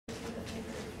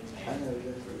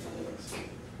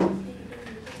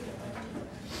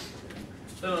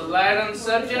A little light on the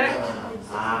subject.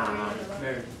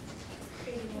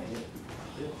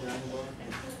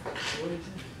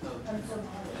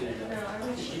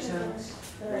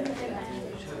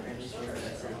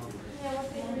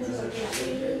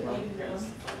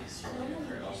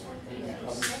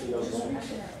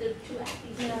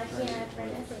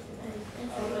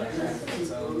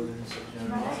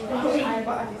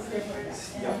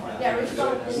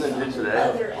 Isn't it new today?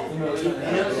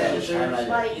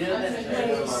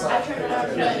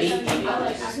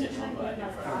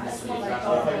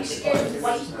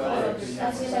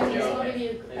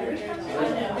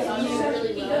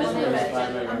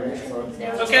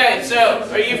 Okay, so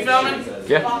are you filming?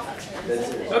 Yeah.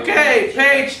 Okay,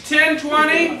 page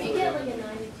 1020,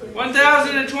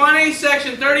 1020,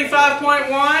 section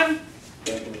 35.1.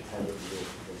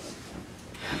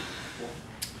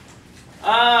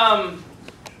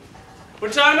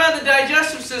 We're talking about the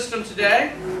digestive system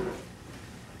today.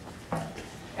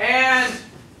 And, let's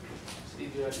see,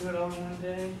 do I do it all in one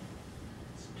day?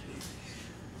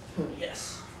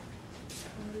 Yes.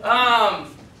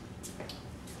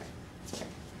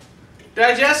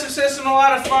 Digestive system, a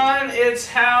lot of fun. It's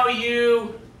how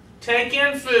you take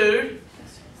in food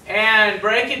and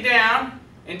break it down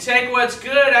and take what's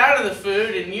good out of the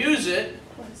food and use it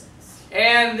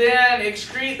and then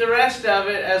excrete the rest of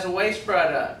it as a waste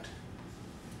product.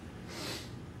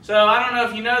 So I don't know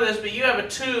if you know this, but you have a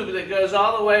tube that goes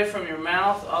all the way from your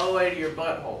mouth all the way to your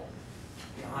butthole.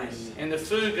 Nice. And the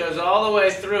food goes all the way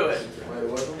through it.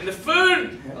 And the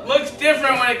food looks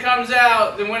different when it comes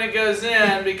out than when it goes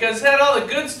in because it had all the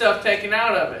good stuff taken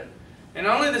out of it. And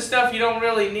only the stuff you don't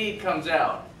really need comes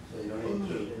out.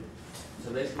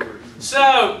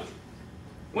 So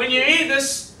when you eat,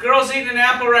 this girl's eating an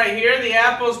apple right here. The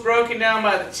apple's broken down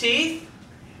by the teeth.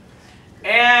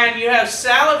 And you have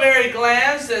salivary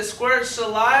glands that squirt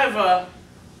saliva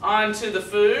onto the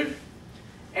food.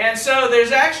 And so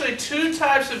there's actually two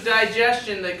types of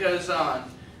digestion that goes on.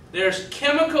 There's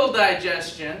chemical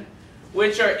digestion,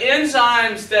 which are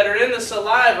enzymes that are in the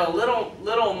saliva.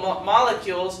 Little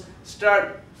molecules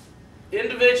start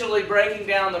individually breaking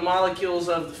down the molecules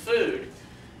of the food.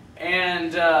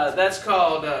 And that's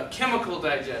called chemical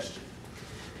digestion.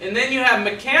 And then you have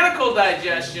mechanical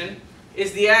digestion,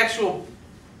 is the actual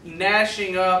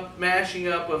mashing up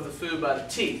of the food by the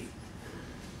teeth.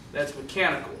 That's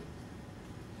mechanical.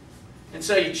 And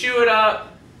so you chew it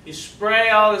up, you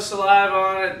spray all the saliva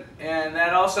on it, and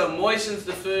that also moistens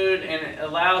the food and it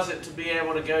allows it to be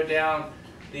able to go down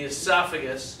the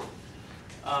esophagus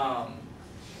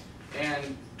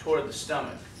and toward the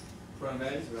stomach.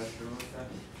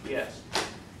 Yes.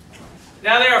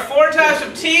 Now there are four types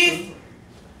of teeth.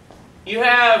 You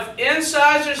have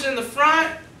incisors in the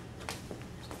front.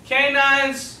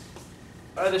 Canines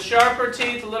are the sharper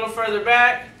teeth a little further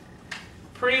back.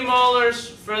 Premolars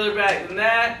further back than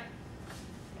that.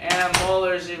 And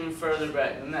molars even further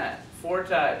back than that. Four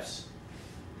types.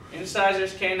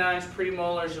 Incisors, canines,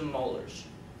 premolars, and molars.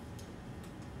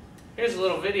 Here's a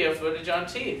little video footage on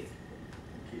teeth.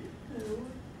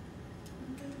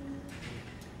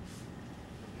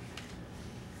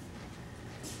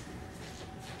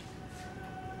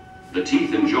 The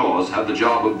teeth and jaws have the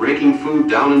job of breaking food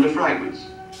down into fragments,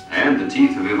 and the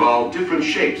teeth have evolved different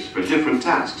shapes for different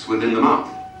tasks within the mouth.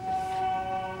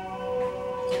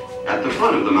 At the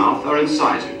front of the mouth are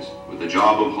incisors, with the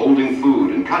job of holding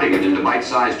food and cutting it into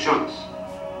bite-sized chunks.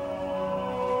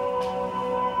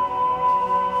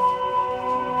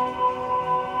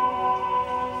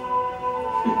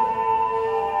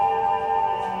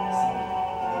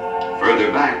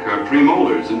 Further back are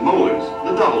premolars and molars,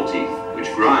 the double teeth, which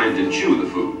grind and chew the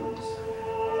food.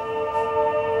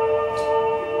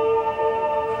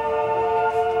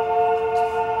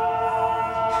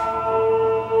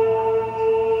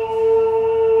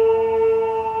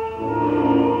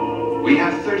 We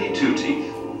have 32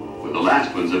 teeth, with the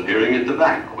last ones appearing at the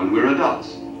back when we're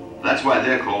adults. That's why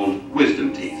they're called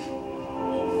wisdom teeth.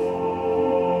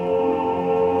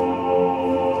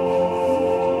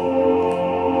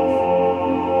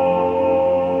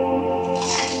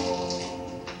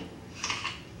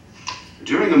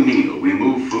 During a meal, we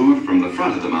move food from the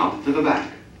front of the mouth to the back,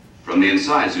 from the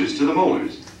incisors to the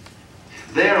molars.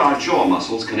 There, our jaw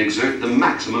muscles can exert the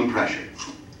maximum pressure.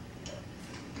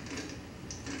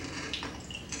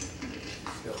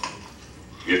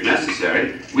 If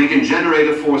necessary, we can generate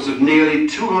a force of nearly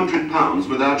 200 pounds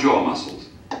with our jaw muscles,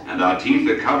 and our teeth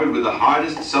are covered with the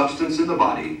hardest substance in the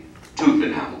body, tooth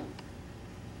enamel.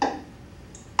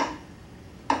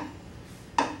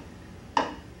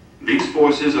 These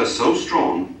forces are so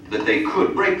strong that they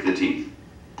could break the teeth.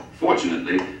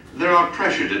 Fortunately, There are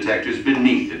pressure detectors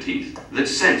beneath the teeth that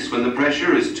sense when the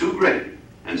pressure is too great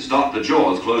and stop the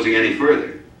jaws closing any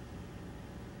further.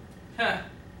 Huh.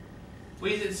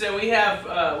 We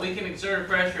can exert a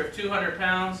pressure of 200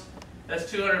 pounds. That's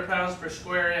 200 pounds per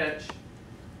square inch.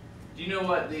 Do you know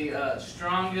what the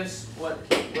strongest, what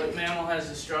mammal has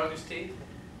the strongest teeth?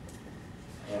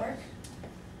 Shark?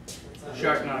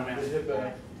 Shark, not a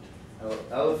mammal.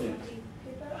 Elephant.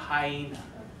 A hyena.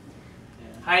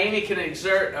 Hyena can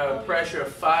exert a pressure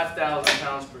of 5,000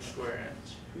 pounds per square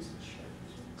inch.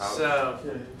 So,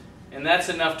 and that's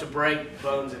enough to break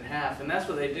bones in half. And that's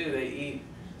what they do. They eat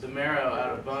the marrow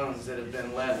out of bones that have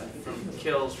been left from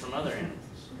kills from other animals.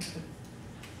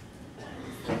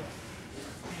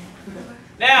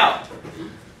 Now,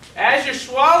 as you're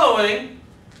swallowing,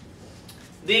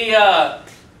 the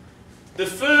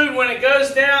food, when it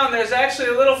goes down, there's actually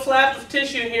a little flap of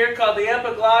tissue here called the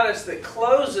epiglottis that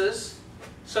closes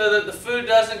so that the food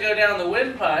doesn't go down the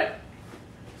windpipe,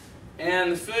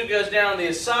 and the food goes down the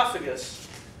esophagus.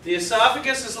 The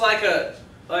esophagus is like a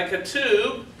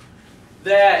tube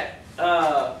that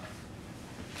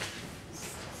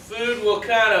food will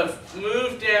kind of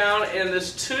move down, and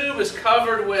this tube is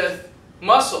covered with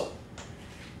muscle.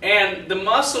 And the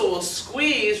muscle will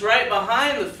squeeze right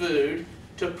behind the food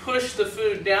to push the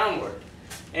food downward.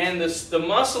 And the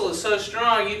muscle is so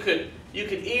strong you could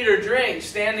eat or drink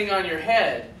standing on your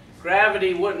head.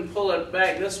 Gravity wouldn't pull it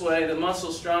back this way. The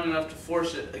muscle's strong enough to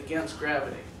force it against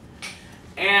gravity.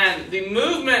 And the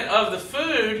movement of the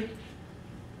food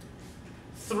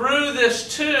through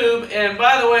this tube, and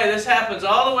by the way, this happens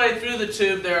all the way through the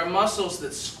tube. There are muscles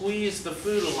that squeeze the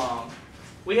food along.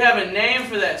 We have a name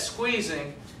for that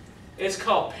squeezing. It's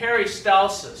called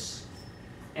peristalsis.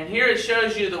 And here it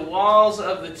shows you the walls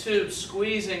of the tube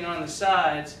squeezing on the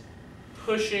sides,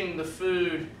 pushing the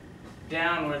food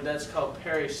downward. That's called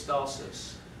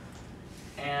peristalsis.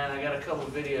 And I got a couple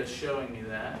of videos showing you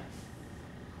that.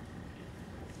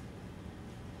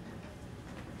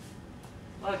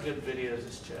 A lot of good videos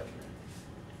this chapter.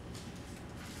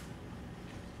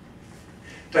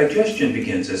 Digestion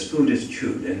begins as food is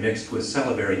chewed and mixed with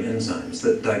salivary enzymes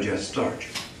that digest starch.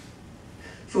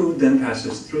 Food then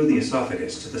passes through the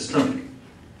esophagus to the stomach.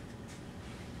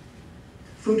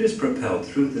 Food is propelled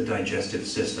through the digestive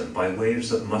system by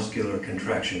waves of muscular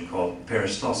contraction called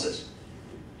peristalsis.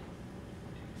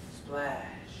 Splash.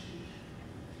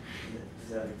 Is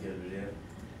that a good video?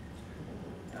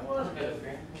 That was good.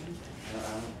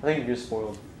 I think you're just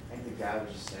spoiled. I think the guy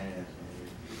was just saying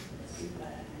it.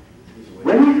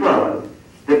 When you swallow,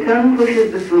 the tongue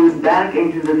pushes the food back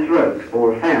into the throat,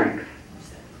 or pharynx.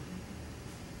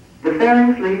 The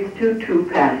pharynx leads to two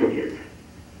passages,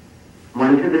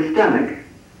 one to the stomach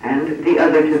and the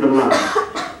other to the lungs.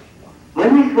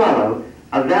 When we swallow,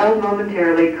 a valve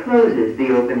momentarily closes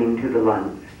the opening to the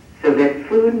lungs, so that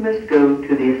food must go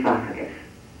to the esophagus.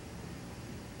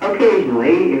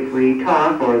 Occasionally, if we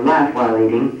talk or laugh while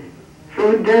eating,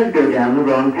 food does go down the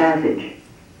wrong passage,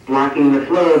 blocking the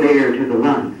flow of air to the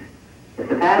lungs. If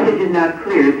the passage is not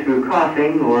cleared through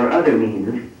coughing or other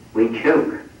means, we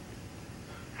choke.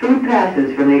 Food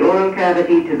passes from the oral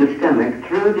cavity to the stomach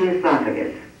through the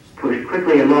esophagus, pushed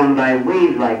quickly along by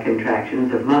wave-like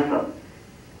contractions of muscle.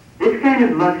 This kind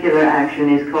of muscular action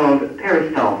is called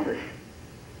peristalsis.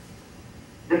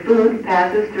 The food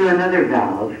passes through another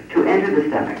valve to enter the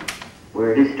stomach,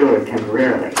 where it is stored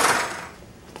temporarily.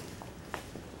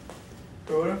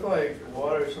 But what if like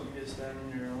water or something gets down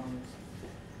in your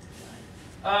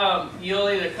lungs? You'll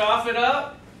either cough it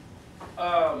up,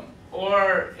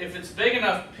 or if it's a big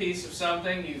enough piece of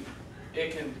something,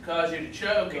 it can cause you to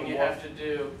choke, and you have to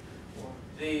do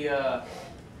the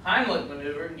Heimlich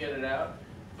maneuver and get it out.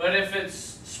 But if it's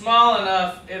small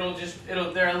enough, there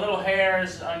are little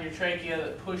hairs on your trachea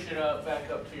that push it up back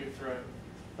up to your throat.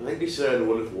 I think he said,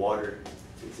 what if water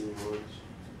gets in your lungs?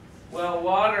 Well,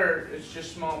 water is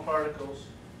just small particles,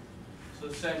 so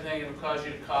the same thing. It'll cause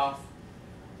you to cough.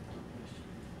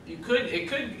 It could.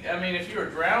 I mean, if you were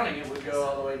drowning, it would go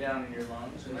all the way down in your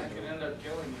lungs, and that could end up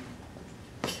killing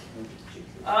you.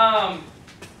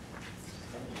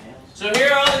 So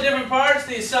here are all the different parts.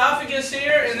 The esophagus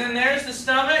here, and then there's the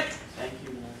stomach. Thank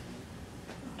you.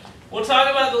 We'll talk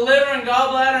about the liver and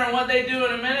gallbladder and what they do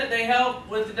in a minute. They help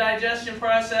with the digestion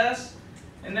process.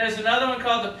 And there's another one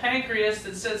called the pancreas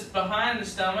that sits behind the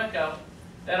stomach.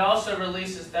 That also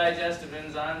releases digestive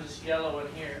enzymes. It's yellow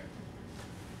in here.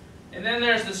 And then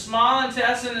there's the small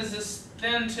intestine is this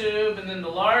thin tube, and then the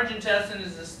large intestine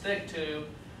is this thick tube.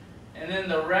 And then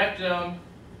the rectum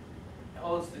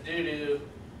holds the doo-doo.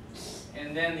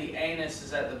 And then the anus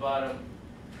is at the bottom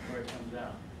where it comes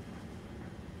out.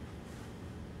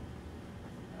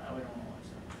 we don't want to watch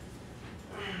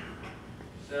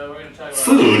that. So we're going to talk about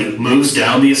Food moves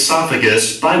down the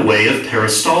esophagus by way of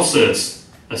peristalsis,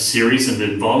 a series of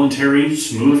involuntary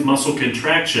smooth muscle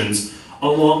contractions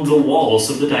along the walls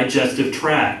of the digestive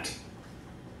tract.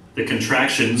 The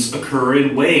contractions occur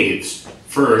in waves.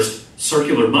 First,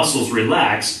 circular muscles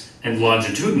relax and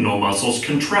longitudinal muscles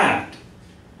contract.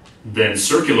 Then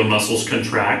circular muscles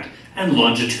contract and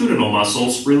longitudinal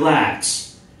muscles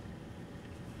relax.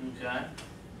 Okay.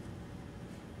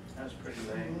 That's pretty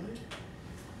vague.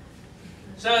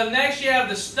 So next you have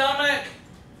the stomach.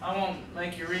 I won't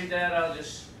make you read that. I'll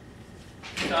just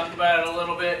talk about it a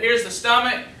little bit. Here's the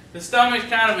stomach. The stomach is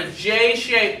kind of a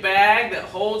J-shaped bag that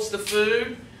holds the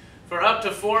food for up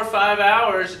to 4 or 5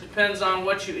 hours. It depends on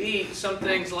what you eat. Some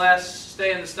things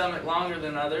stay in the stomach longer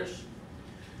than others.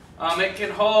 It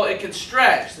can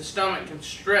stretch. The stomach can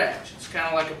stretch. It's kind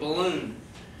of like a balloon.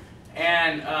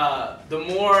 And the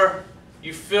more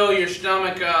you fill your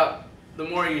stomach up, the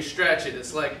more you stretch it.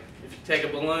 It's like if you take a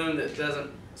balloon that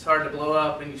it's hard to blow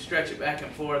up and you stretch it back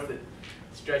and forth, it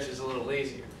stretches a little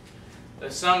easier.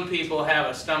 But some people have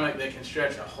a stomach that can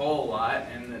stretch a whole lot,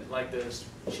 and like those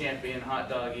champion hot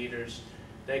dog eaters,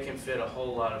 they can fit a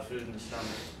whole lot of food in the stomach.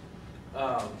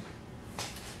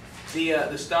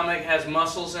 The stomach has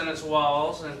muscles in its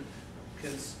walls and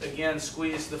can, again,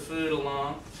 squeeze the food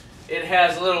along. It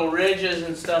has little ridges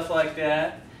and stuff like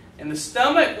that. And the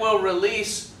stomach will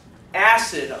release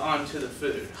acid onto the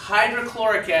food,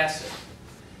 hydrochloric acid.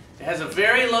 It has a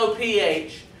very low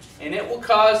pH, and it will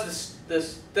cause the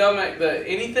stomach,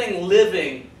 anything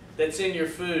living that's in your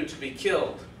food to be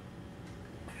killed.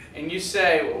 And you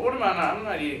say, well, what am I not? I'm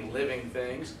not eating living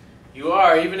things. You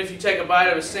are. Even if you take a bite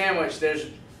of a sandwich, there's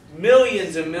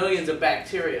millions and millions of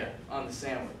bacteria on the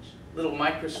sandwich, little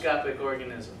microscopic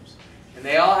organisms. And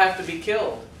they all have to be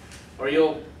killed, or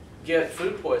you'll get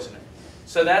food poisoning.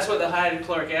 So that's what the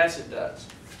hydrochloric acid does.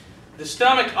 The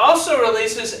stomach also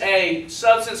releases a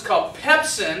substance called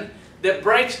pepsin that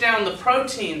breaks down the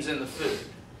proteins in the food.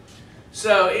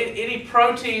 So any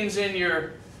proteins in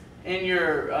your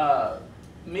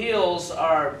meals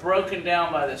are broken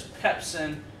down by this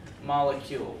pepsin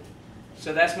molecule.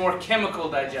 So that's more chemical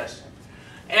digestion.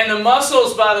 And the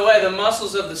muscles, by the way, the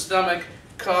muscles of the stomach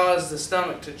cause the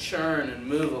stomach to churn and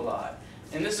move a lot.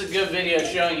 And this is a good video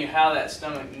showing you how that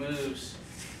stomach moves.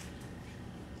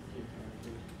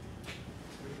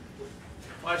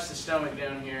 Watch the stomach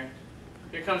down here.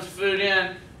 Here comes food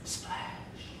in. Splash.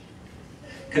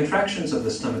 Contractions of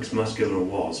the stomach's muscular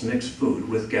walls mix food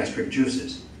with gastric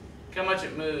juices. Look how much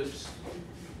it moves.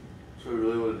 So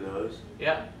really what it does?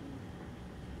 Yep.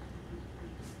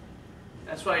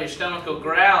 That's why your stomach will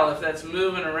growl. If that's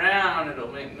moving around, it'll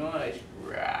make noise.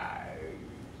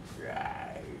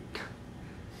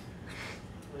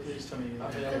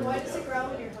 Then why does it growl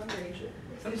when you're hungry?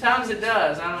 Sometimes it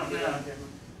does. I don't know.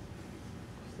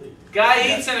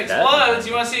 Guy eats and explodes.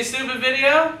 You want to see a stupid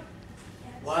video?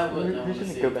 Why wouldn't I We want to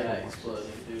shouldn't see go a guy back.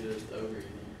 exploding due to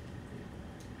overeating?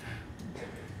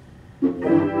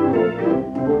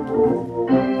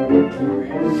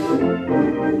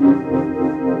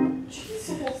 Jesus.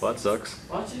 Well, that sucks.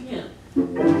 Watch it again.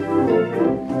 Frame by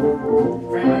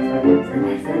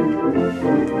frame, frame by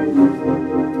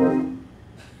frame.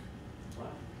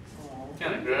 Wow.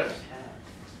 Kind of gross.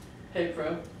 Hey,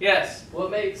 Pro. Yes. What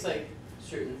makes like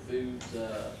certain foods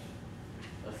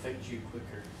affect you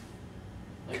quicker?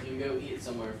 Like you go eat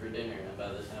somewhere for dinner, and by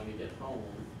the time you get home,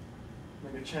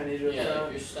 Like a Chinese yeah, restaurant?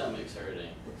 like your stomach's hurting.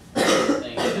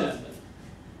 Things happen.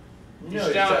 Your You know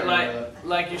what you're stomach, talking about.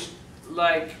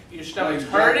 like your stomach's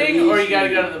Like hurting, or you got to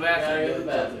go to the Gotta bathroom. go to the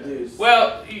bathroom.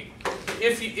 Well,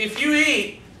 if you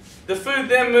eat, the food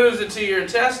then moves into your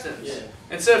intestines. Yeah.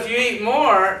 And so if you eat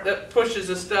more, that pushes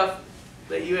the stuff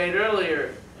that you ate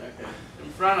earlier Okay. in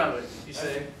front of it, you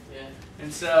see. Yeah.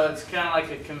 And so it's kind of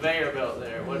like a conveyor belt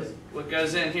there. What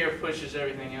goes in here pushes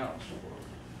everything else.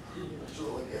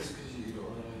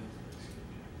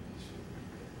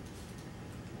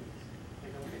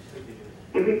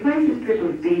 If we place a strip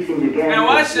of beef into gastric Now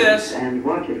watch this. juice and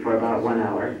watch it for about 1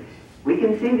 hour, we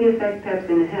can see the effect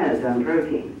pepsin has on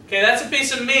protein. Okay, that's a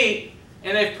piece of meat,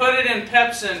 and they've put it in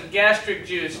pepsin, gastric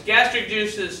juice. Gastric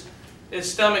juice is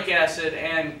stomach acid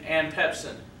and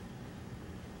pepsin.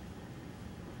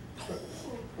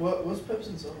 What's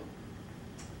Pepsin salt?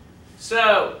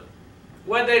 So,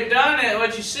 what they've done, and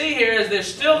what you see here is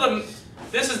there's still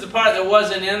this is the part that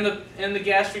wasn't in the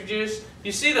gastric juice.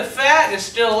 You see the fat is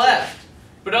still left,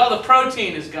 but all the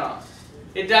protein is gone.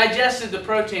 It digested the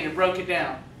protein and broke it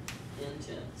down.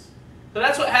 Intense. So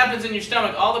that's what happens in your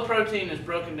stomach. All the protein is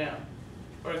broken down,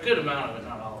 or a good amount of it,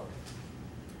 not all of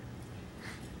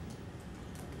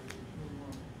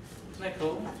Isn't that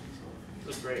cool?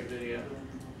 It's a great video.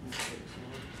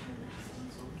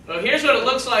 Well, here's what it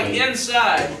looks like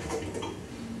inside.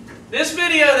 This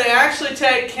video, they actually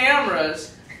take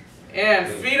cameras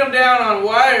and feed them down on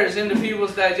wires into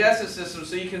people's digestive system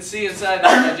so you can see inside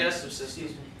their digestive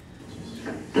system.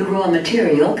 The raw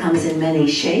material comes in many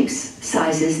shapes,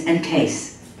 sizes, and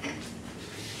tastes.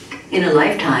 In a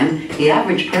lifetime, the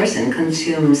average person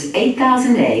consumes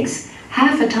 8,000 eggs,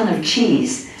 half a ton of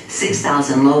cheese,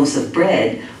 6,000 loaves of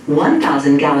bread,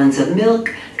 1,000 gallons of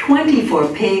milk, 24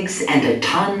 pigs, and a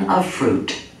ton of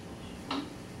fruit.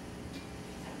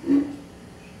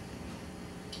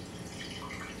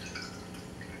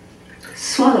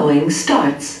 Swallowing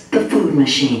starts the food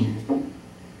machine.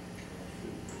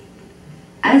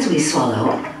 As we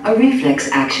swallow, a reflex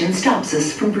action stops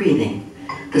us from breathing.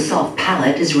 The soft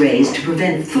palate is raised to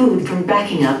prevent food from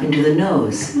backing up into the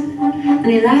nose. An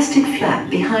elastic flap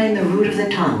behind the root of the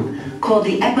tongue, called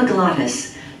the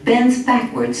epiglottis, bends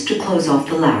backwards to close off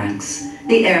the larynx,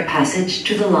 the air passage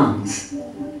to the lungs.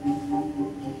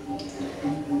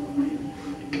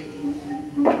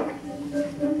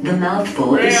 The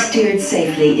mouthful is steered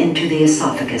safely into the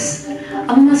esophagus,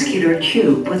 a muscular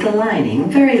tube with a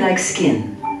lining very like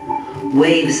skin.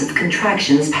 Waves of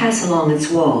contractions pass along its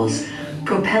walls,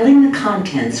 propelling the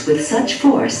contents with such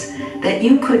force that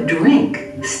you could drink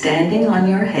standing on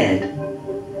your head.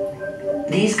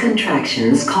 These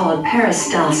contractions, called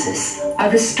peristalsis, are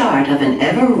the start of an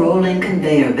ever-rolling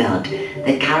conveyor belt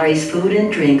that carries food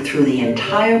and drink through the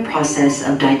entire process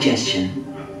of digestion.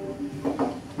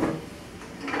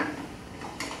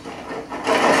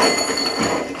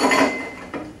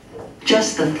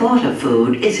 Just the thought of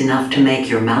food is enough to make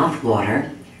your mouth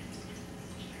water.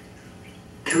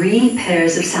 3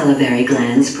 pairs of salivary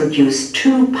glands produce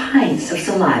 2 pints of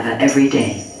saliva every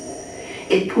day.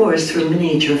 It pours through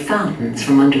miniature fountains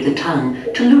from under the tongue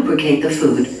to lubricate the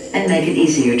food and make it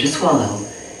easier to swallow.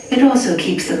 It also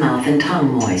keeps the mouth and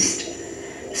tongue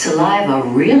moist. Saliva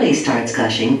really starts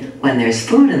gushing when there's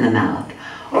food in the mouth,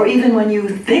 or even when you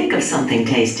think of something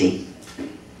tasty.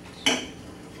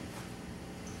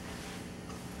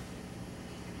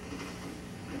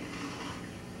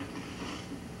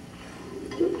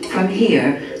 From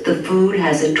here, the food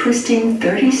has a twisting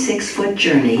 36-foot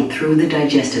journey through the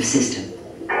digestive system.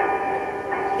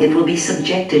 It will be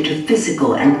subjected to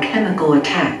physical and chemical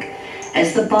attack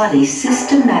as the body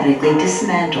systematically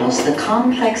dismantles the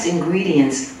complex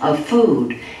ingredients of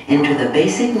food into the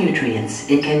basic nutrients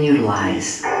it can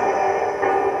utilize.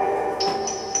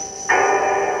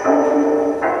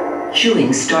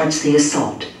 Chewing starts the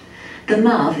assault. The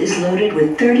mouth is loaded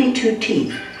with 32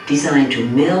 teeth designed to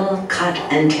mill, cut,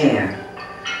 and tear.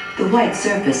 The white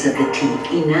surface of the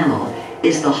teeth, enamel,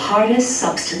 is the hardest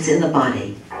substance in the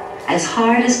body, as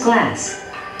hard as glass.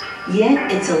 Yet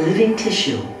it's a living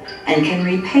tissue and can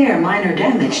repair minor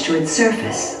damage to its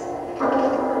surface.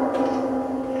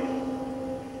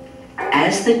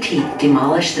 As the teeth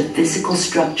demolish the physical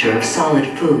structure of solid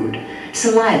food,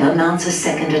 saliva mounts a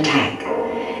second attack.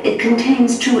 It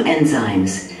contains 2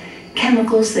 enzymes,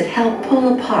 chemicals that help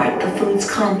pull apart the food's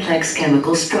complex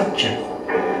chemical structure.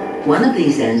 One of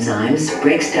these enzymes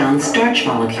breaks down starch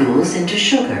molecules into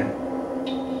sugar.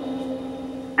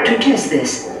 To test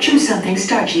this, chew something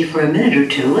starchy for a minute or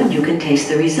 2 and you can taste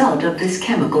the result of this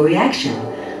chemical reaction,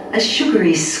 a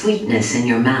sugary sweetness in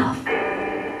your mouth.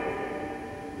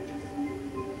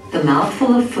 The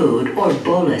mouthful of food, or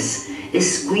bolus,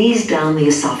 is squeezed down the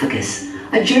esophagus,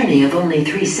 a journey of only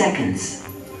 3 seconds.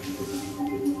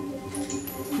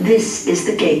 This is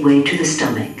the gateway to the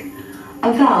stomach,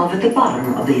 a valve at the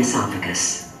bottom of the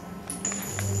esophagus.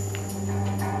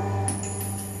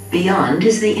 Beyond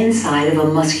is the inside of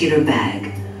a muscular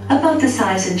bag, about the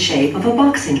size and shape of a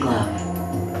boxing glove.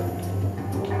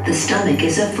 The stomach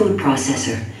is a food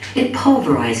processor. It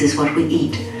pulverizes what we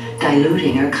eat,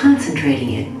 diluting or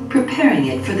concentrating it, preparing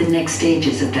it for the next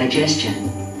stages of digestion.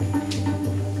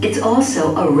 It's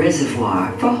also a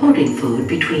reservoir for holding food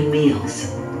between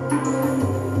meals.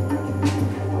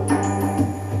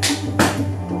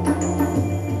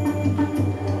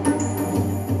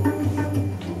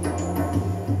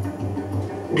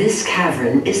 This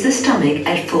cavern is the stomach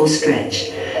at full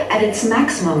stretch, at its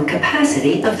maximum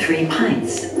capacity of 3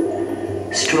 pints.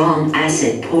 Strong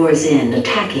acid pours in,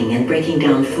 attacking and breaking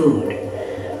down food.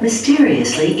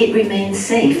 Mysteriously, it remains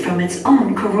safe from its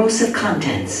own corrosive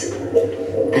contents.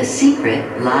 The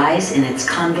secret lies in its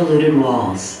convoluted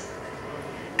walls.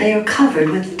 They are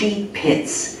covered with deep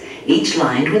pits, each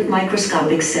lined with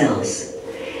microscopic cells.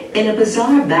 In a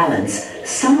bizarre balance,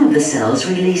 some of the cells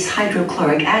release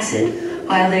hydrochloric acid,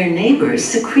 while their neighbors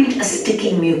secrete a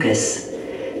sticky mucus.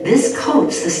 This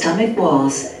coats the stomach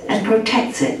walls and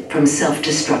protects it from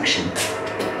self-destruction.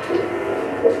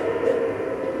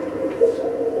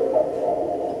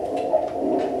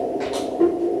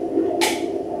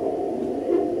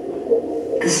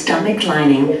 The stomach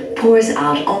lining pours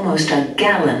out almost a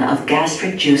gallon of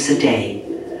gastric juice a day.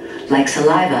 Like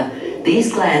saliva,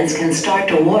 these glands can start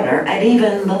to water at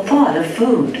even the thought of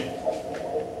food.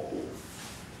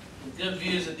 Good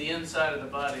views at the inside of the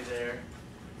body there.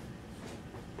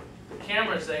 The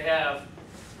cameras they have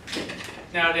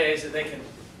nowadays that they can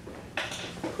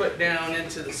put down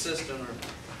into the system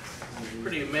are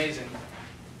pretty amazing.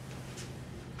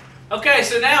 Okay,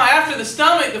 so now after the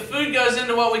stomach, the food goes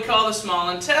into what we call the small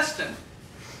intestine.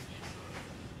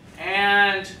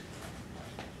 And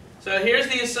so here's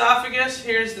the esophagus,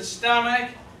 here's the stomach,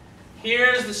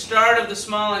 here's the start of the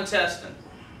small intestine.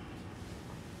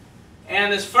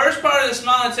 And this first part of the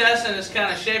small intestine is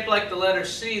kind of shaped like the letter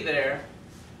C there.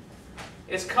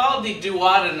 It's called the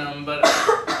duodenum, but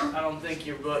I don't think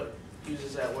your book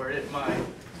uses that word. It might.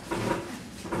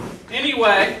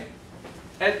 Anyway,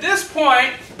 at this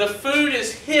point, the food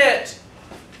is hit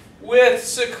with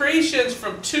secretions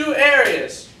from two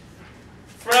areas.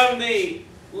 From the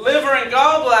liver and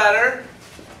gallbladder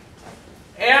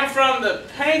and from the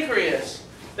pancreas.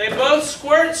 They both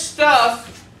squirt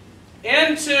stuff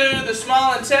into the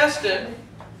small intestine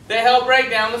that help break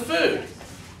down the food.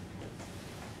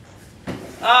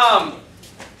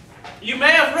 You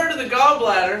may have heard of the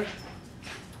gallbladder.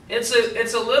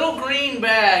 It's a little green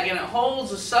bag, and it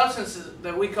holds a substance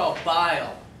that we call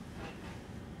bile.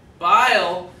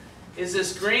 Bile is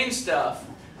this green stuff.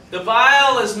 The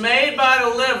bile is made by the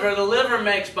liver. The liver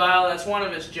makes bile. That's one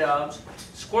of its jobs.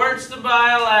 Squirts the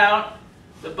bile out.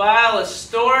 The bile is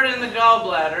stored in the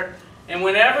gallbladder. And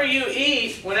whenever you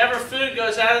eat, whenever food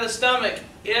goes out of the stomach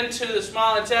into the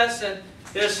small intestine,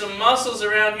 there's some muscles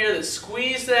around here that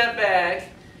squeeze that bag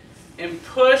and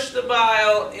push the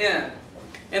bile in.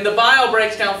 And the bile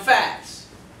breaks down fats.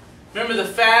 Remember the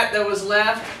fat that was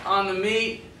left on the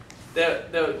meat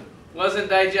that wasn't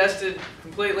digested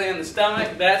completely in the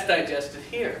stomach? That's digested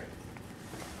here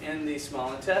in the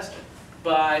small intestine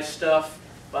by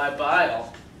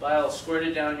bile. Bile is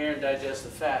squirted down here and digests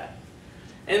the fat.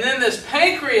 And then this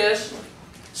pancreas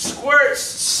squirts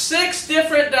 6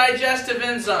 different digestive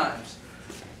enzymes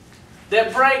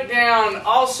that break down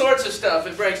all sorts of stuff.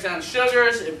 It breaks down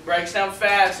sugars, it breaks down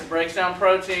fats, it breaks down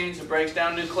proteins, it breaks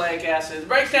down nucleic acids, it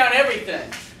breaks down everything.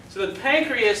 So the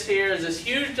pancreas here is this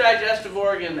huge digestive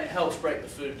organ that helps break the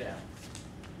food down.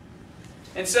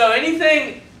 And so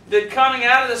anything that coming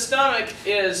out of the stomach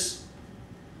is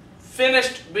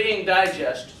finished being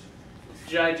digested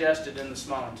in the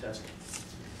small intestine.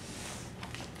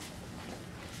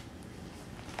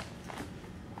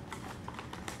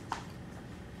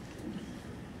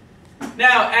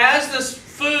 Now, as this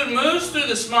food moves through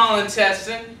the small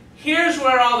intestine, here's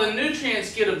where all the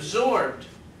nutrients get absorbed.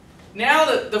 Now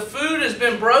that the food has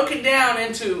been broken down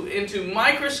into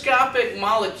microscopic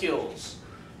molecules,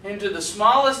 into the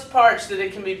smallest parts that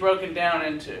it can be broken down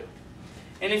into.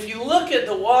 And if you look at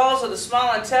the walls of the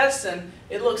small intestine,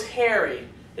 it looks hairy.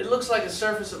 It looks like the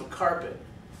surface of a carpet,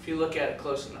 if you look at it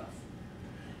close enough.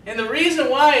 And the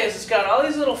reason why is it's got all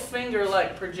these little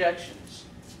finger-like projections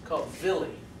called villi.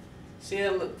 See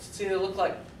they look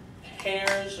like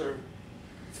hairs or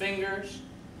fingers?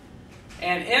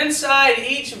 And inside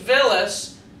each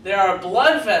villus, there are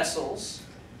blood vessels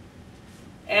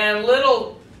and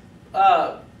little,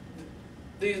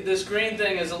 this green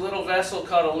thing is a little vessel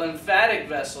called a lymphatic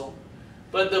vessel.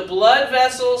 But the blood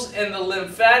vessels and the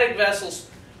lymphatic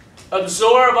vessels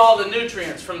absorb all the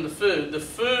nutrients from the food. The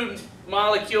food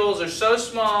molecules are so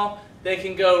small, they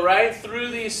can go right through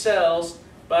these cells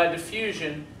by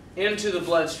diffusion into the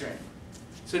bloodstream.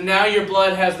 So now your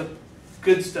blood has the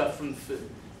good stuff from the food.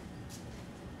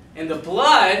 And the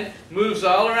blood moves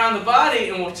all around the body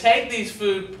and will take these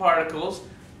food particles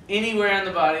anywhere in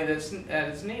the body that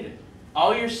is needed.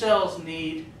 All your cells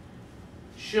need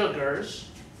sugars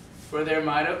for their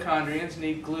mitochondrions,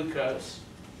 need glucose.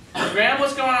 Graham,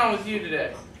 what's going on with you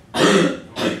today?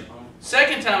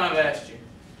 Second time I've asked you.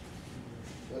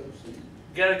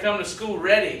 Got to come to school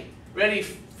ready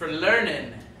for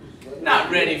learning. Not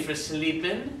ready for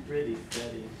sleeping. Ready.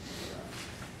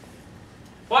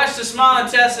 Watch the small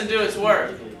intestine do its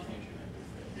work.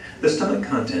 The stomach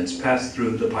contents pass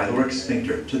through the pyloric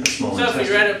sphincter to the small intestine.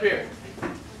 Sophie, right up here.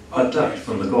 A duct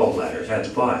from the gallbladder adds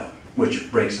bile, which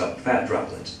breaks up fat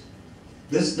droplets.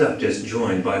 This duct is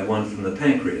joined by one from the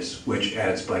pancreas, which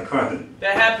adds bicarbonate.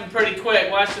 That happened pretty quick.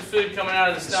 Watch the food coming out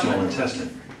of the stomach. Small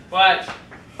intestine. Watch.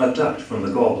 A duct from the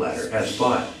gallbladder adds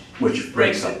bile, which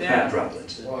breaks up fat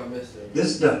droplets. Oh, I missed it.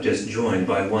 This duct is joined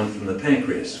by one from the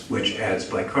pancreas, which adds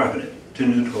bicarbonate to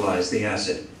neutralize the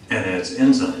acid, and adds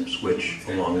enzymes, which,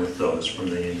 along with those from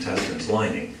the intestine's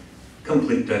lining,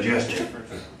 complete digestion.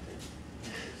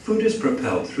 Food is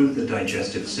propelled through the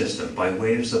digestive system by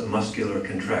waves of muscular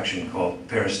contraction called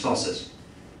peristalsis.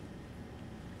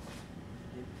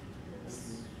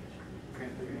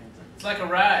 It's like a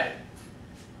ride.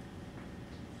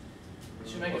 You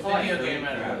should make a video game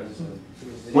out of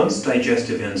it. Once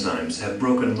digestive enzymes have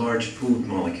broken large food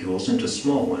molecules into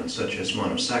small ones, such as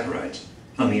monosaccharides,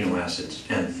 amino acids,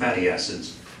 and fatty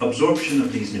acids, absorption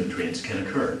of these nutrients can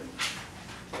occur.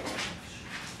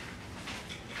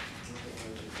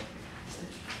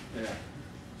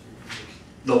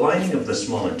 The lining of the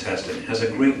small intestine has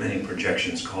a great many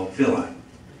projections called villi.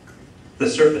 The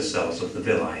surface cells of the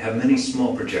villi have many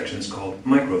small projections called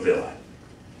microvilli.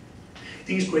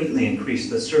 These greatly increase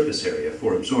the surface area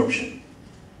for absorption.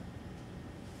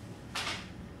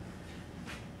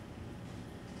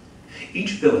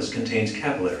 Each villus contains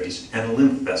capillaries and a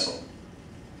lymph vessel.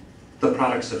 The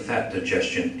products of fat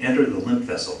digestion enter the lymph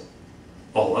vessel.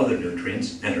 All other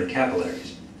nutrients enter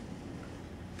capillaries.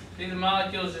 See, the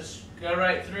molecules just go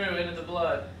right through into the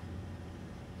blood.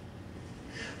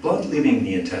 Blood leaving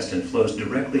the intestine flows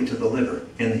directly to the liver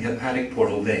in the hepatic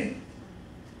portal vein.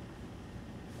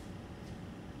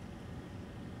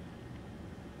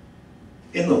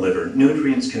 In the liver,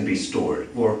 nutrients can be stored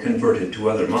or converted to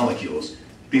other molecules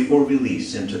before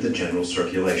release into the general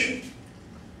circulation.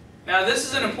 Now this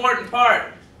is an important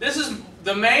part. This is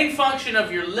the main function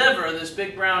of your liver, this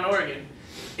big brown organ,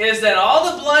 is that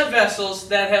all the blood vessels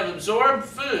that have absorbed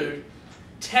food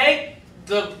take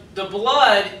the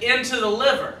blood into the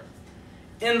liver.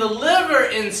 And the liver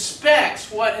inspects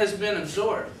what has been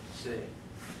absorbed, see.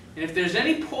 And if there's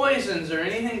any poisons or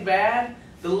anything bad,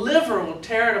 the liver will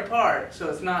tear it apart so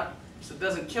it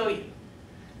doesn't kill you.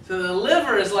 So the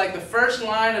liver is like the first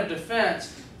line of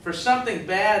defense for something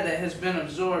bad that has been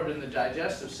absorbed in the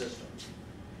digestive system.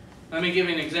 Let me give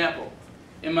you an example.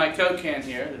 In my Coke can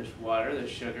here, there's water,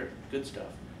 there's sugar, good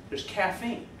stuff. There's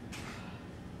caffeine.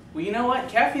 Well, you know what?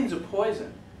 Caffeine's a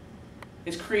poison.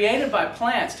 It's created by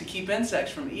plants to keep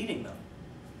insects from eating them.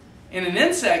 And an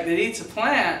insect that eats a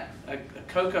plant, a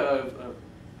cocoa,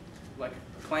 like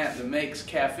a plant that makes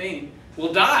caffeine,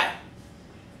 will die.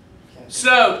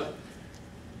 So,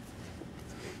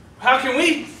 how can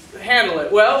we handle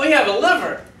it? Well, we have a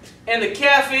liver, and the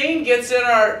caffeine gets in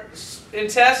our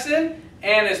intestine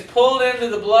and is pulled into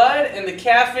the blood, and the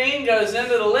caffeine goes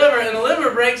into the liver, and the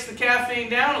liver breaks the caffeine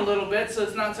down a little bit so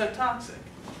it's not so toxic.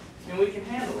 And we can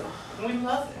handle it. And we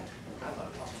love it.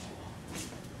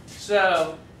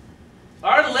 So,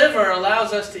 our liver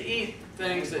allows us to eat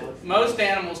things that most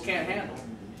animals can't handle.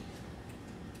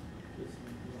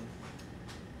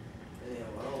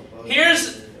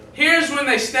 Here's when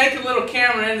they snake a little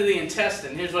camera into the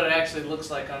intestine. Here's what it actually looks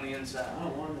like on the inside.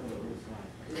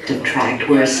 To tract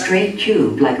were a straight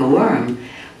tube like a worm,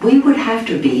 we would have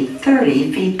to be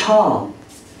 30 feet tall.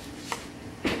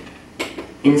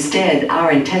 Instead,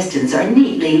 our intestines are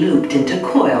neatly looped into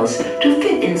coils to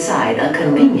fit inside a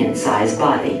convenient-sized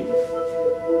body.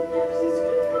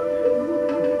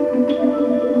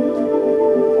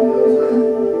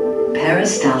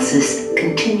 Peristalsis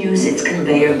continues its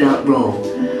conveyor belt roll,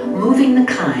 moving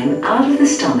the chyme out of the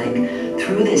stomach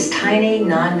through this tiny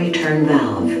non-return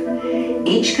valve.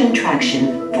 Each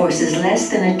contraction forces less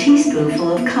than a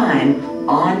teaspoonful of chyme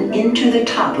on into the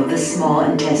top of the small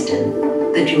intestine,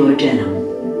 the duodenum.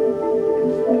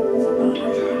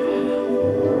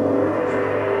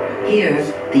 Here,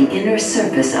 the inner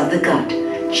surface of the gut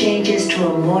changes to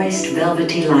a moist,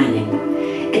 velvety lining.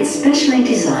 It's specially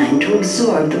designed to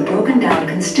absorb the broken down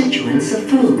constituents of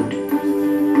food.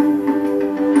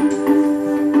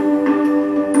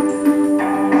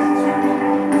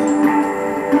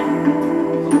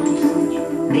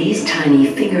 These tiny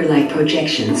finger-like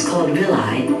projections called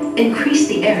villi increase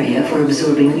the area for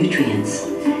absorbing nutrients.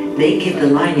 They give the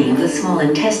lining of the small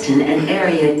intestine an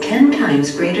area 10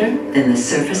 times greater than the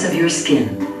surface of your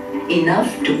skin,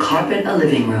 enough to carpet a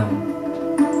living room.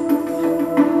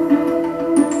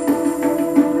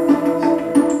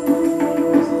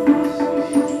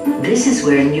 This is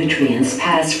where nutrients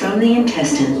pass from the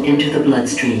intestine into the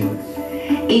bloodstream.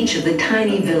 Each of the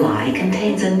tiny villi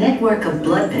contains a network of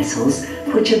blood vessels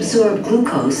which absorb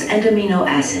glucose and amino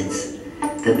acids,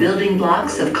 the building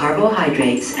blocks of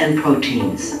carbohydrates and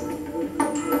proteins.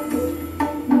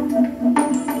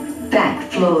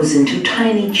 Fat flows into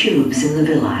tiny tubes in the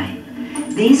villi.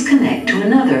 These connect to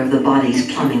another of the body's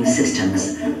plumbing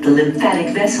systems, the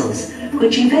lymphatic vessels,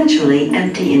 which eventually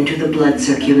empty into the blood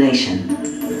circulation.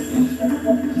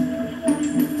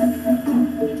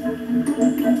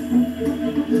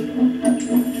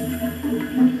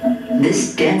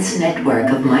 This dense network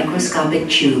of microscopic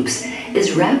tubes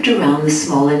is wrapped around the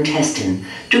small intestine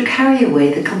to carry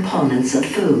away the components of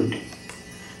food.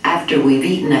 After we've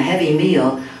eaten a heavy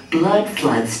meal, blood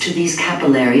floods to these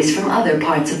capillaries from other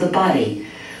parts of the body,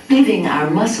 leaving our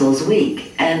muscles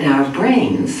weak and our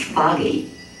brains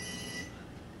foggy.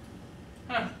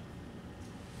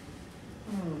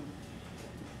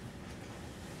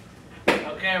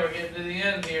 Okay, we're getting to the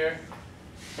end here.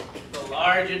 The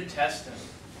large intestine.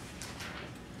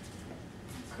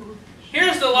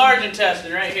 Here's the large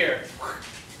intestine right here.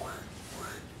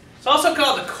 It's also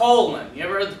called the colon. You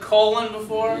ever heard the colon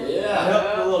before?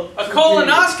 Yeah. A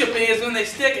colonoscopy is when they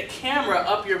stick a camera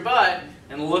up your butt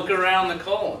and look around the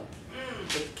colon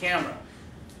with the camera.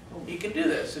 You can do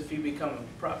this if you become a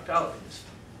proctologist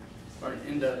or an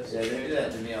endodontist. Yeah, they do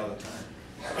that to me all the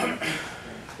time.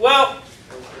 Well,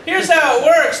 here's how it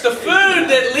works. The food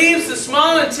that leaves the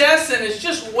small intestine is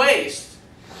just waste.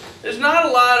 There's not a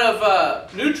lot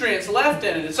of nutrients left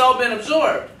in it. It's all been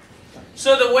absorbed.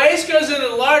 So the waste goes into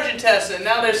the large intestine.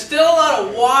 Now there's still a lot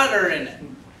of water in it.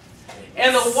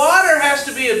 And the water has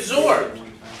to be absorbed.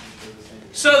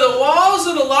 So the walls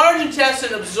of the large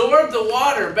intestine absorb the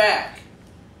water back.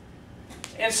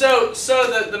 And so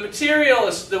the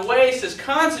material, the waste is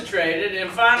concentrated,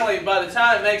 and finally by the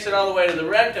time it makes it all the way to the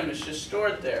rectum, it's just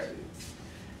stored there.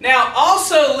 Now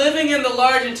also living in the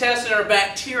large intestine are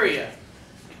bacteria.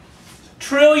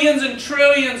 Trillions and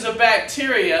trillions of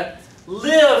bacteria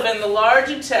live in the large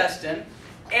intestine,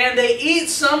 and they eat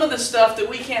some of the stuff that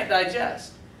we can't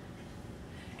digest.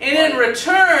 And in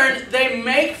return, they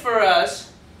make for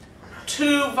us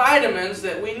 2 vitamins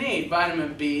that we need,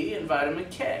 vitamin B and vitamin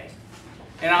K.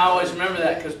 And I always remember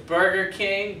that because Burger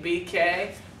King,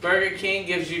 BK, Burger King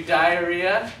gives you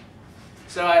diarrhea.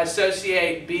 So I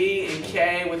associate B and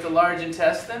K with the large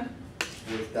intestine.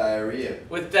 With diarrhea.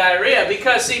 With diarrhea,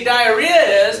 because see,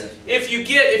 diarrhea is if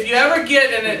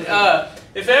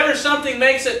ever something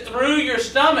makes it through your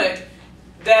stomach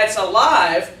that's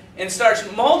alive and starts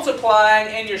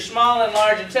multiplying in your small and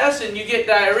large intestine, you get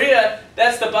diarrhea.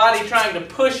 That's the body trying to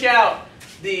push out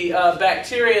the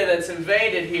bacteria that's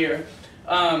invaded here,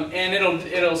 and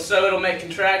it'll make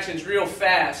contractions real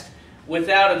fast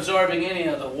without absorbing any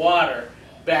of the water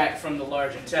back from the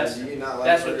large intestine. Do you not like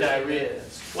That's what Burger diarrhea King?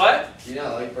 is. What? Do you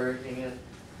not like Burger King yet?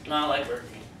 No, I like Burger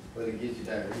King. But it gives you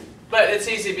diarrhea. But it's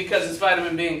easy because it's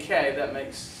vitamin B and K. That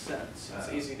makes sense. It's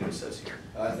easy to associate.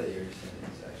 Oh, I thought you were saying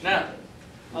it's actually. No.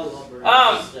 I love Burger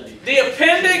King. The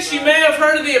appendix, you may have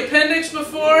heard of the appendix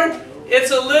before. It's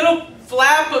a little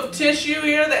flap of tissue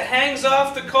here that hangs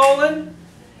off the colon.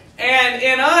 And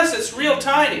in us, it's real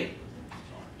tiny.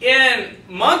 In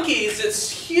monkeys,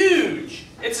 it's huge.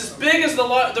 It's as big as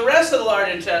the rest of the large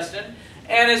intestine,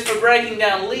 and it's for breaking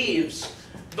down leaves.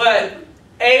 But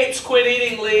apes quit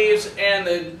eating leaves, and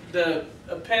the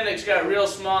appendix got real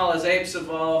small as apes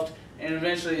evolved, and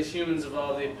eventually as humans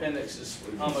evolved, the appendix is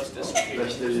almost disappeared.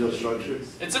 Vestigial structure.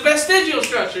 It's a vestigial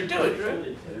structure. Do it,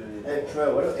 Drew. Hey,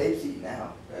 Troy, what do apes eat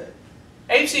now?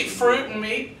 Apes eat fruit and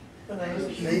meat.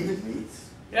 They eat meats.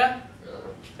 Yeah.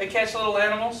 They catch little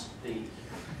animals.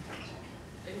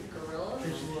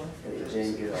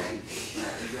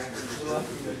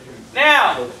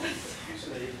 Now,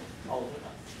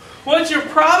 what you're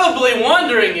probably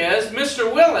wondering is,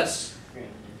 Mr. Willis,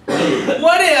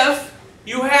 what if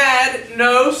you had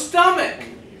no stomach?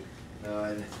 No,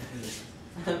 I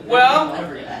didn't. Well,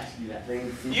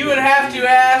 you would have to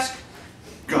ask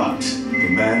God, the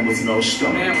man with no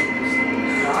stomach.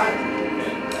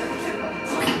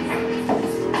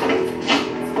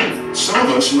 Some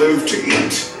of us live to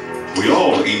eat. We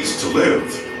all eat to live.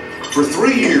 For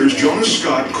 3 years, Jonas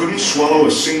Scott couldn't swallow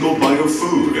a single bite of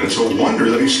food, and it's a wonder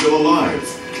that he's still alive.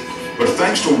 But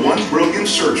thanks to one brilliant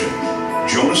surgeon,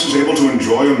 Jonas is able to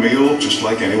enjoy a meal just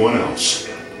like anyone else,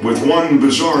 with one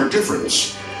bizarre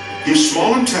difference. His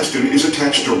small intestine is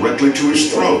attached directly to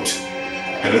his throat.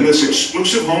 And in this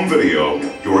exclusive home video,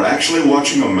 you are actually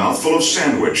watching a mouthful of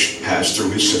sandwich pass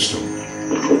through his system.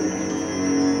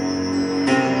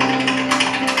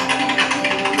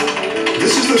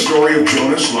 This is the story of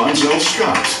Jonas Lonzell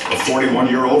Scott, a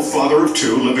 41-year-old father of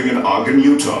 2 living in Ogden,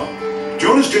 Utah.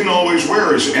 Jonas didn't always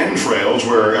wear his entrails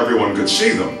where everyone could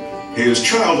see them. His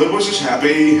childhood was as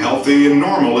happy, healthy, and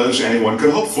normal as anyone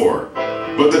could hope for.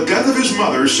 But the death of his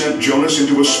mother sent Jonas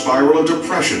into a spiral of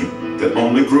depression that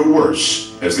only grew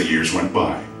worse as the years went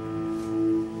by.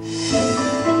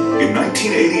 In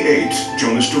 1988,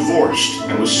 Jonas divorced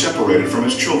and was separated from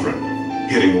his children.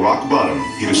 Hitting rock bottom,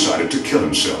 he decided to kill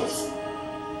himself.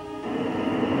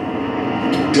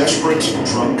 Desperate,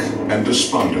 drunk, and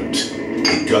despondent,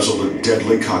 he guzzled a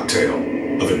deadly cocktail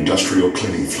of industrial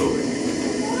cleaning fluid.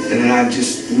 And then I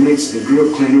just mixed the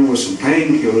grill cleaner with some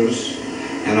painkillers,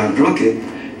 and I drank it,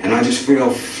 and I just fell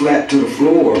flat to the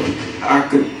floor. I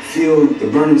could feel the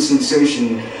burning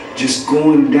sensation just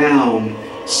going down,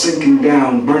 sinking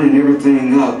down, burning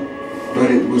everything up, but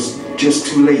it was just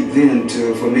too late then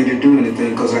for me to do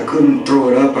anything, because I couldn't throw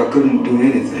it up, I couldn't do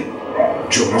anything.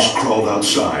 Jonas crawled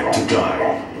outside to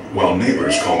die, while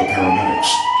neighbors called the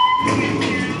paramedics.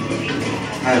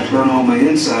 I had burned all my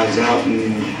insides out,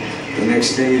 and the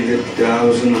next day that I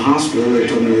was in the hospital, they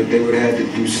told me that they would have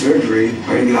to do surgery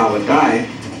or either I would die.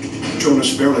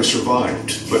 Jonas barely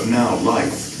survived, but now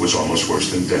life was almost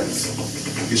worse than death.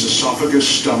 His esophagus,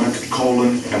 stomach,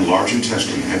 colon, and large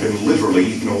intestine had been literally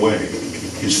eaten away.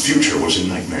 His future was a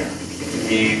nightmare.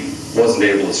 He wasn't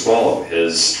able to swallow.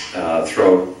 His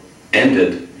throat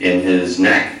ended in his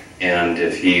neck, and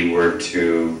if he were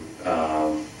to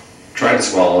try to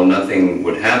swallow, nothing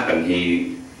would happen.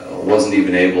 He wasn't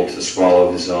even able to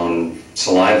swallow his own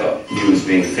saliva. He was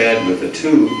being fed with a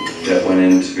tube that went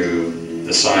into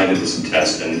the side of his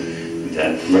intestine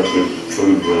that liquid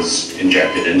food was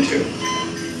injected into.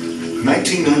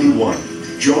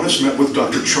 1991, Jonas met with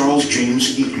Dr. Charles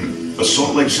James Eaton, a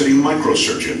Salt Lake City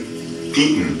microsurgeon.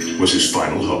 Eaton was his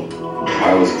final hope.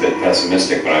 I was a bit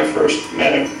pessimistic when I first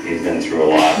met him. He'd been through a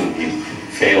lot, and he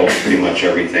failed pretty much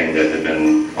everything that had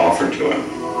been offered to him.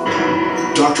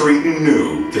 Dr. Eaton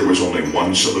knew there was only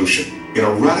one solution. In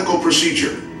a radical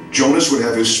procedure, Jonas would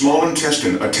have his small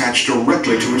intestine attached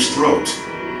directly to his throat.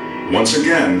 Once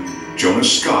again,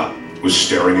 Jonas Scott was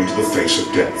staring into the face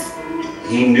of death.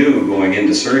 He knew going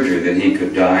into surgery that he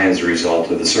could die as a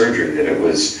result of the surgery, that it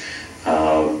was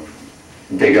a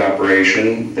big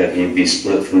operation, that he'd be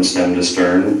split from stem to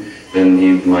stern, then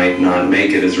he might not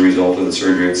make it as a result of the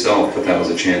surgery itself, but that was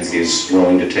a chance he was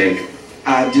willing to take.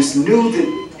 I just knew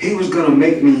that he was going to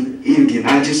make me eat again.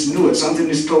 I just knew it. Something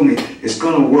just told me it's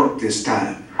going to work this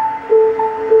time.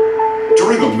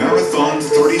 During a marathon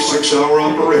 36-hour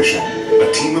operation,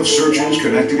 a team of surgeons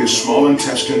connected his small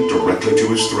intestine directly to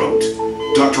his throat.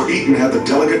 Dr. Eaton had the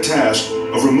delicate task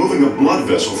of removing a blood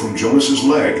vessel from Jonas's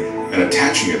leg and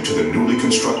attaching it to the newly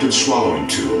constructed swallowing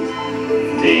tube.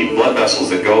 The blood vessels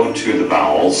that go to the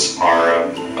bowels are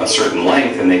a certain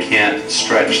length, and they can't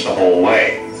stretch the whole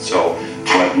way. So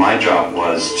what my job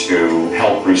was to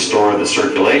help restore the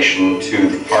circulation to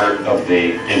the part of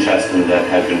the intestine that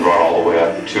had been brought all the way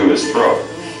up to his throat.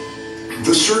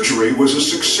 The surgery was a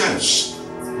success,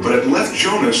 but it left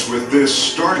Jonas with this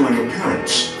startling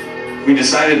appearance. We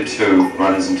decided to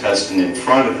run his intestine in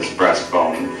front of his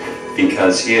breastbone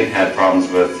because he had had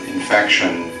problems with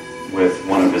infection with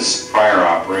one of his prior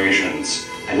operations.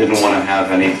 I didn't want to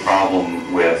have any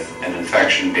problem with an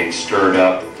infection being stirred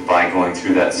up by going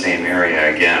through that same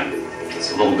area again.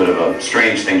 It's a little bit of a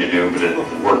strange thing to do, but it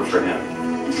worked for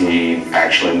him. He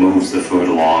actually moves the food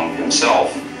along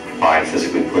himself by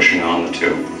physically pushing on the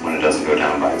tube when it doesn't go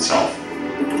down by itself.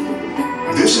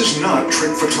 This is not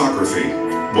trick photography.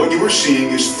 What you are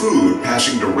seeing is food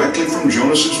passing directly from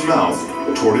Jonas's mouth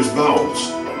toward his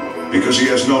bowels. Because he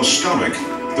has no stomach,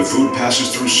 the food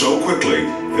passes through so quickly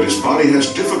that his body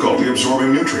has difficulty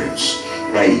absorbing nutrients.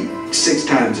 I eat 6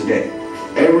 times a day.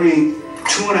 Every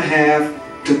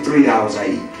 2.5 to 3 hours I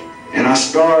eat. And I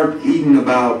start eating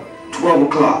about 12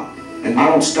 o'clock. And I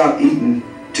don't stop eating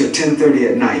till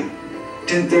 10:30 at night.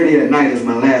 10:30 at night is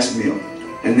my last meal.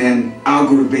 And then I'll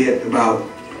go to bed about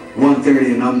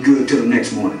 1:30 and I'm good till the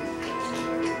next morning.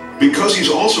 Because he's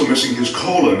also missing his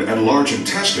colon and large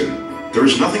intestine, there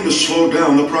is nothing to slow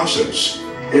down the process.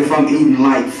 If I'm eating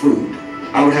light food,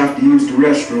 I would have to use the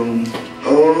restroom,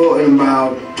 in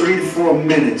about 3 to 4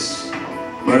 minutes.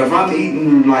 But if I'm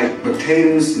eating like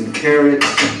potatoes and carrots,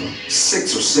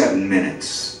 6 or 7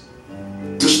 minutes.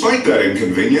 Despite that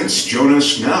inconvenience,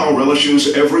 Jonas now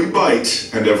relishes every bite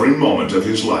and every moment of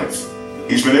his life.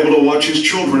 He's been able to watch his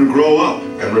children grow up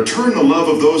and return the love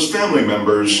of those family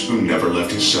members who never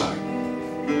left his side.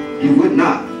 You would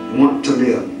not want to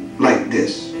live like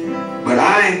this. But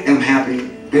I am happy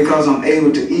because I'm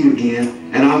able to eat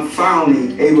again, and I'm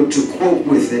finally able to cope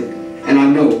with it, and I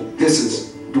know this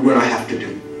is what I have to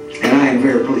do. And I am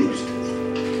very pleased.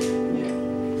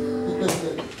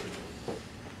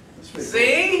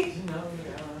 See?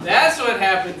 That's what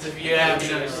happens if you have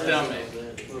no stomach.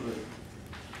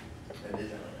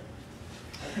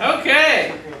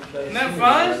 Okay. Isn't that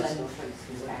fun?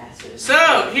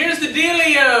 So, here's the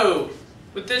dealio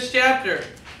with this chapter.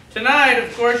 Tonight,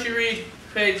 of course, you read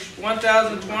page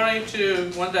 1020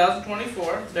 to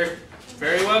 1024. There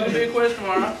very well could be a quiz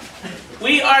tomorrow.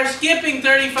 We are skipping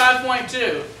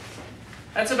 35.2.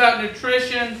 That's about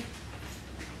nutrition.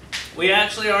 We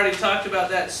actually already talked about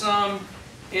that some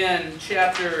in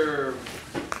chapter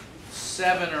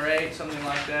 7 or 8, something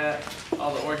like that.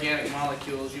 All the organic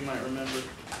molecules, you might remember.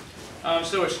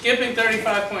 So we're skipping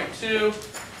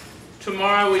 35.2.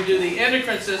 Tomorrow we do the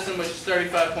endocrine system, which is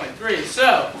 35.3.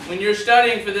 So when you're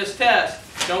studying for this test,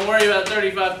 don't worry about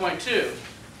 35.2.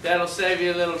 That'll save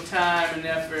you a little time and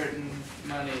effort and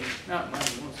money. Not money,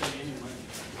 it won't save you any money.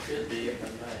 Could be.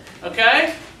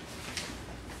 Okay?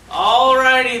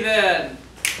 Alrighty then.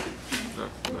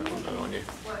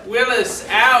 Willis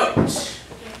out.